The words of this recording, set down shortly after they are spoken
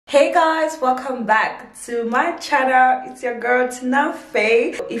Hey guys, welcome back to my channel. It's your girl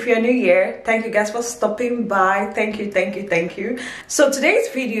Tynafey. If you're new here, thank you guys for stopping by. Thank you. So today's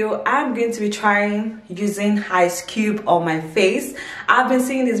video, I'm going to be trying using ice cube on my face. I've been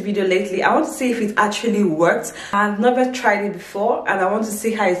seeing this video lately. I want to see if it actually works. I've never tried it before and I want to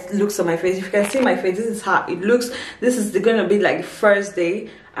see how it looks on my face. If you can see my face, this is how it looks. This is gonna be like the first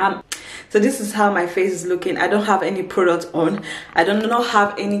day. So this is how my face is looking. I don't have any product on. I do not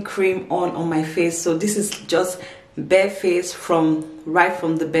have any cream on my face. So this is just bare face right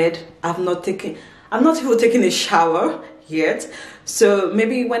from the bed. I'm not even taking a shower yet. So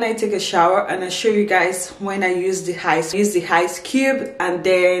maybe when I take a shower and I show you guys when I use the ice cube, and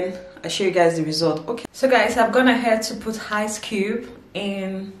then I show you guys the result. Okay. So guys, I've gone ahead to put ice cube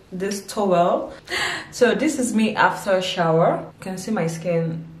in this towel. So this is me after a shower. You can see my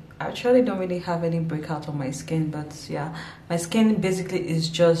skin. I actually don't really have any breakout on my skin, but yeah, my skin basically is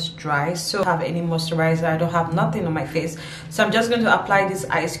just dry. So I don't have any moisturizer. I don't have nothing on my face. So I'm just going to apply this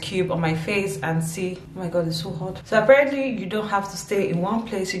ice cube on my face and see. Oh my god, it's so hot. So apparently you don't have to stay in one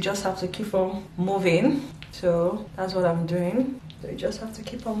place. You just have to keep on moving. So that's what I'm doing. So you just have to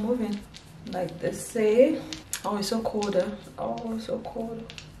keep on moving like they say. Oh, it's so cold. Oh, it's so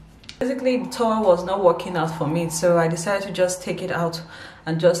cold. Basically, the towel was not working out for me, so I decided to just take it out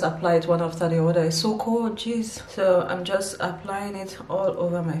and just apply it one after the other. It's so cold, jeez. So I'm just applying it all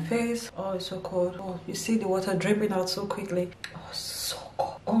over my face. Oh, it's so cold. Oh, you see the water dripping out so quickly. Oh, it's so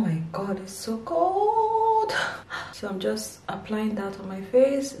cold. Oh my god, it's so cold. So I'm just applying that on my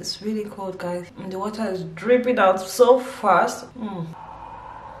face. It's really cold, guys. And the water is dripping out so fast.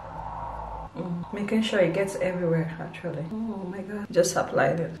 Making sure it gets everywhere, actually. Oh my god, just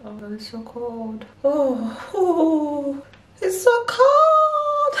applied it. Oh, it's so cold. Oh, it's so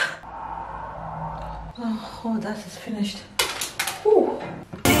cold. Oh, that is finished. Ooh.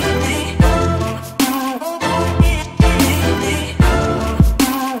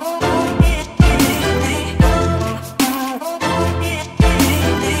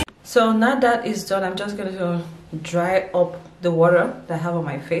 So now that is done, I'm just going to dry up the water that I have on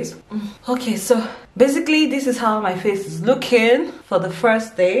my face. Okay, so basically this is how my face is looking for the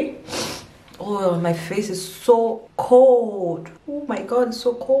first day. Oh, my face is so cold. Oh my god, it's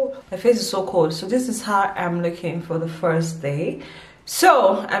so cold. My face is so cold. So this is how I'm looking for the first day.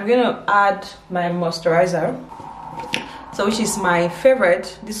 So I'm gonna add my moisturizer, so which is my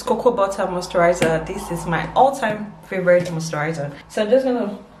favorite, this cocoa butter moisturizer. This is my all-time favorite moisturizer. So I'm just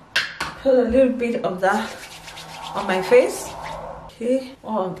gonna put a little bit of that on my face. Okay.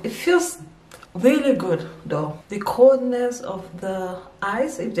 Oh, it feels really good though. The coldness of the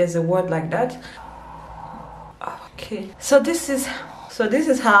ice, if there's a word like that. Okay. So this is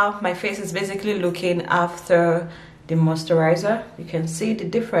how my face is basically looking after the moisturizer. You can see the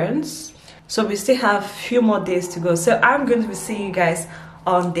difference. So we still have a few more days to go. So I'm going to be seeing you guys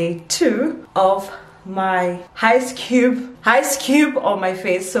on day 2 of my ice cube on my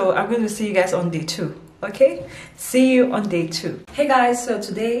face. So I'm going to see you guys on day 2. Okay, see you on day 2. Hey guys, so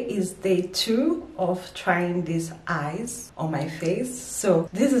today is day 2 of trying this ice on my face. So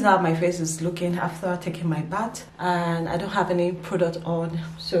this is how my face is looking after taking my bath, and I don't have any product on.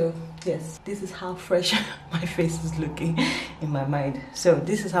 So yes, this is how fresh my face is looking in my mind. So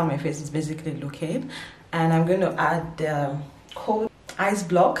this is how my face is basically looking, and I'm going to add the cold ice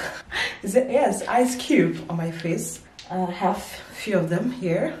block. Yes, ice cube on my face. I have a few of them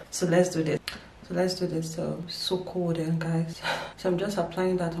here. So let's do this. So it's so cold then, guys. So I'm just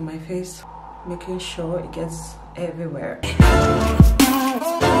applying that on my face, making sure it gets everywhere.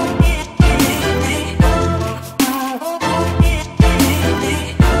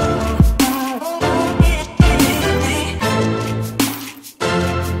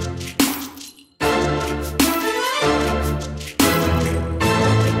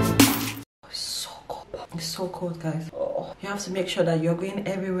 It's so cold, guys. Oh, you have to make sure that you're going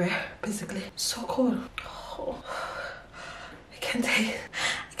everywhere, basically. It's so cold. Oh, I can't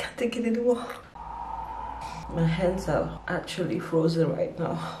take it anymore. My hands are actually frozen right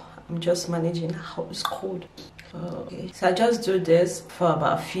now. I'm just managing how it's cold. Okay. So I just do this for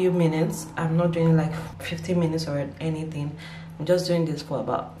about a few minutes. I'm not doing like 15 minutes or anything. I'm just doing this for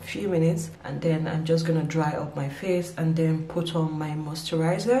about a few minutes, and then I'm just gonna dry up my face and then put on my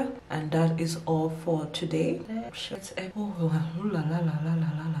moisturizer, and that is all for today.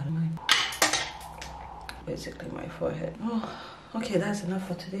 Basically my forehead. Oh, okay, that's enough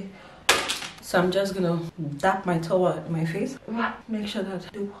for today. So I'm just gonna dap my towel in my face, make sure that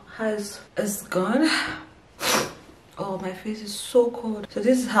the haze is gone. Oh, my face is so cold. So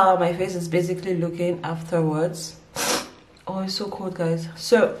this is how my face is basically looking afterwards. Oh, it's so cold, guys.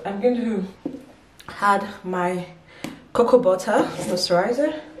 So I'm going to add my cocoa butter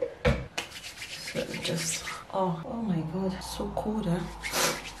moisturizer. So let me just, oh my god, so cold, huh?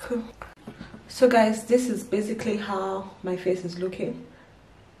 Cool. So guys, this is basically how my face is looking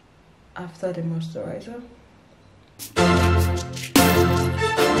after the moisturizer.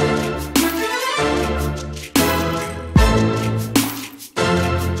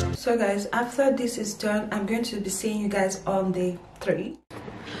 So guys, after this is done, I'm going to be seeing you guys on day 3.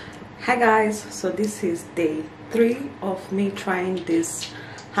 Hi guys, so this is day 3 of me trying this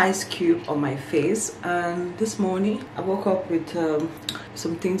ice cube on my face. And this morning I woke up with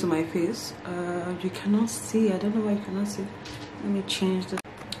some things on my face. You cannot see, I don't know why you cannot see. Let me change this.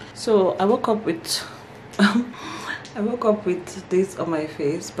 So I woke up with this on my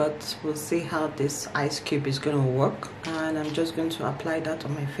face, but we'll see how this ice cube is gonna work. And I'm just going to apply that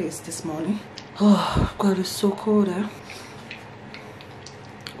on my face this morning. Oh god, it's so cold, eh?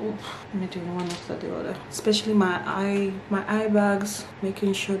 Oh, let me do one after the other. Especially my eye bags,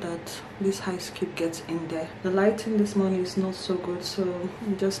 making sure that this ice cube gets in there. The lighting this morning is not so good, so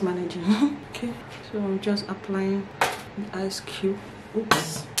I'm just managing. Okay, so I'm just applying the ice cube.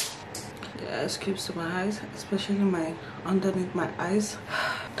 Oops. The ice cubes to my eyes, especially underneath my eyes.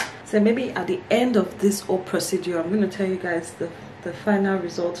 So maybe at the end of this whole procedure, I'm going to tell you guys the final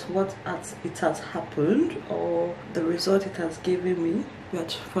result, what it has happened, or the result it has given me.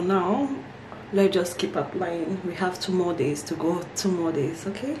 But for now, let's just keep applying. We have 2 more days to go. 2 more days,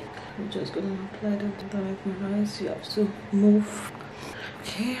 okay? I'm just gonna apply that underneath my eyes. You have to move.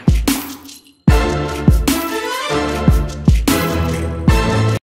 Okay.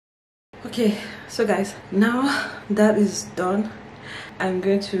 Okay, so guys, now that is done, I'm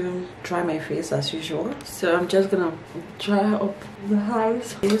going to dry my face as usual. So I'm just gonna dry up the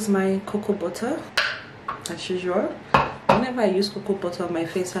eyes. Use my cocoa butter as usual. Whenever I use cocoa butter on my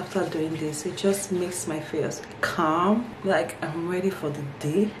face after doing this, it just makes my face calm, like I'm ready for the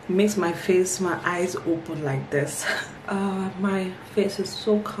day. It makes my eyes open like this. My face is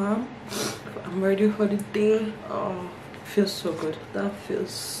so calm. I'm ready for the day. Oh, feels so good. That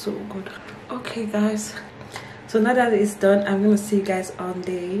feels so good. Okay guys, so now that it's done, I'm gonna see you guys on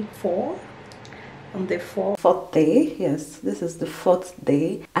day 4. On the fourth day. Yes, this is the 4th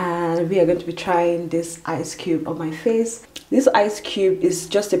day, and we are going to be trying this ice cube on my face. This ice cube is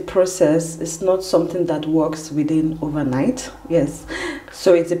just a process. It's not something that works within overnight. Yes,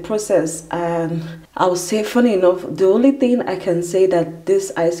 so it's a process, and I would say, funny enough, the only thing I can say that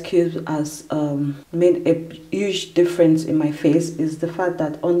this ice cube has made a huge difference in my face is the fact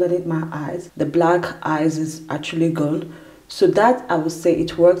that underneath my eyes, the black eyes is actually gone. So that, I would say,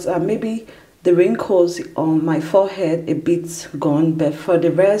 it works. And maybe the wrinkles on my forehead a bit gone, but for the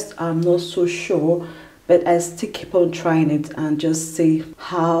rest I'm not so sure. But I still keep on trying it and just see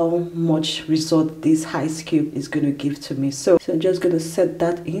how much result this ice cube is going to give to me. So I'm just going to set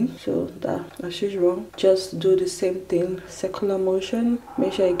that in. So that, as usual, just do the same thing, circular motion.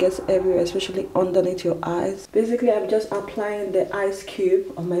 Make sure it gets everywhere, especially underneath your eyes. Basically, I'm just applying the ice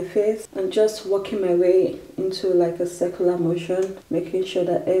cube on my face and just working my way into like a circular motion, making sure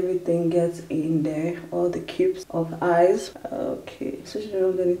that everything gets in there, all the cubes of eyes. Okay, especially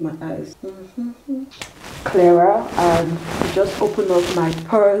underneath my eyes. Clearer, and just open up my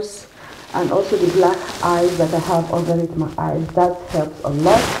pores and also the black eyes that I have underneath my eyes. That helps a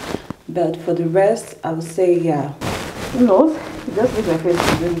lot. But for the rest, I would say, yeah, who knows, it just makes my face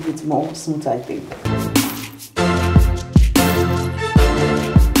a little bit more smooth, I think.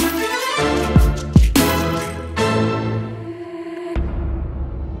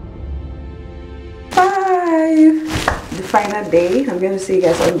 Final day. I'm going to see you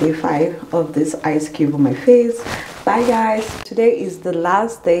guys on day 5 of this ice cube on my face. Bye guys. Today is the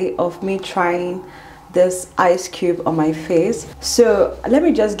last day of me trying this ice cube on my face. So let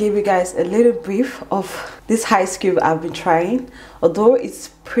me just give you guys a little brief of this ice cube I've been trying. Although it's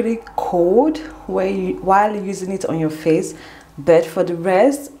pretty cold while using it on your face, but for the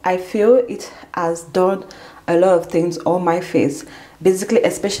rest, I feel it has done a lot of things on my face. Basically,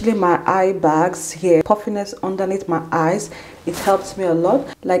 especially my eye bags here, puffiness underneath my eyes, it helps me a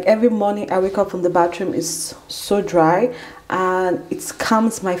lot. Like every morning I wake up from the bathroom, it's so dry and it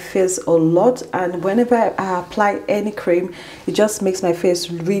calms my face a lot. And whenever I apply any cream, it just makes my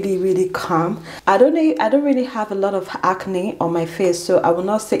face really calm. I don't really have a lot of acne on my face, so I will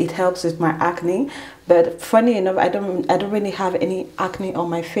not say it helps with my acne. But funny enough, I don't really have any acne on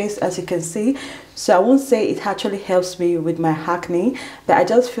my face, as you can see. So I won't say it actually helps me with my acne, but I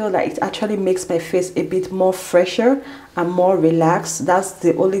just feel like it actually makes my face a bit more fresher and more relaxed. That's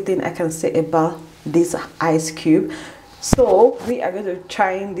the only thing I can say about this ice cube. So we are going to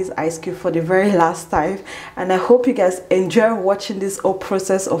try this ice cube for the very last time, and I hope you guys enjoy watching this whole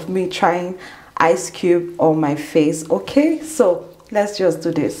process of me trying ice cube on my face. Okay, so let's just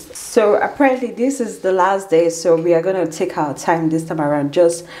do this. So apparently this is the last day, so we are going to take our time this time around,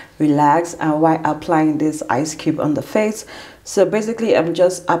 just relax and while applying this ice cube on the face. So basically I'm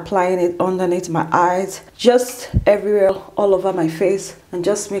just applying it underneath my eyes, just everywhere, all over my face, and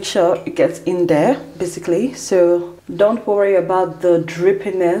just make sure it gets in there basically. So don't worry about the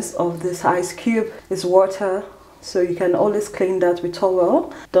drippiness of this ice cube. It's water, so you can always clean that with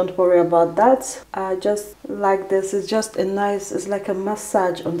towel. Don't worry about that. Just like this, it's just a nice, it's like a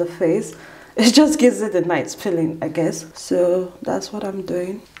massage on the face. It just gives it a nice feeling, I guess. So that's what I'm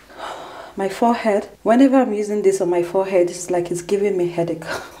doing. My forehead, whenever I'm using this on my forehead, it's like it's giving me headache.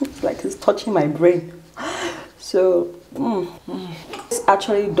 It's like it's touching my brain. So this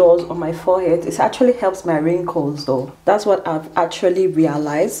actually does on my forehead. It actually helps my wrinkles though. That's what I've actually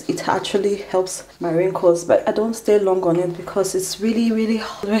realized. It actually helps my wrinkles, but I don't stay long on it because it's really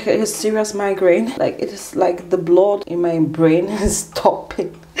like a serious migraine. Like it is like the blood in my brain is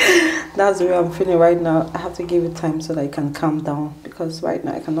stopping. That's the way I'm feeling right now. I have to give it time so that I can calm down, because right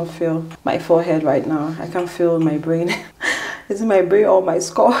now I cannot feel my forehead right now. I can't feel my brain. Is it my brain or my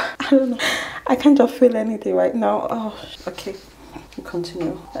skull? I don't know. I can't just feel anything right now. Oh, okay. We'll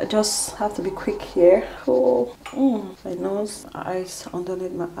continue. I just have to be quick here. Oh, my nose, my eyes,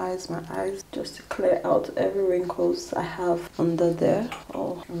 underneath my eyes, just to clear out every wrinkles I have under there.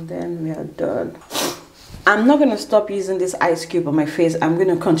 Oh, and then we are done. I'm not going to stop using this ice cube on my face. I'm going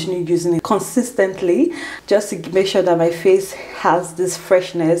to continue using it consistently, just to make sure that my face has this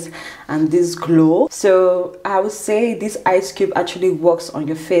freshness and this glow. So I would say this ice cube actually works on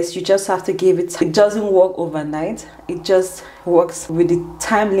your face. You just have to give it, it doesn't work overnight. It just works with the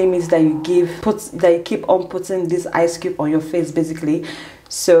time limits that you give, that you keep on putting this ice cube on your face basically.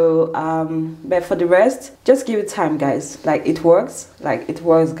 So but for the rest, just give it time, guys. Like it works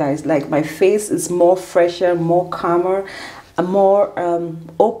guys. Like my face is more fresher, more calmer, and more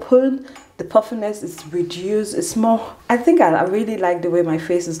open. The puffiness is reduced. It's more, I think I really like the way my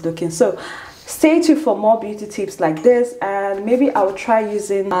face is looking. So stay tuned for more beauty tips like this, and maybe I'll try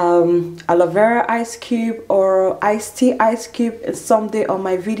using aloe vera ice cube or iced tea ice cube someday on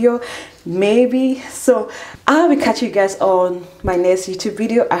my video, maybe. So I'll be catching you guys on my next YouTube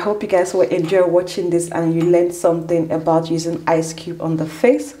video. I hope you guys will enjoy watching this and you learned something about using ice cube on the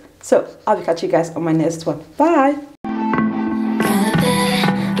face. So I'll be catching you guys on my next one. Bye.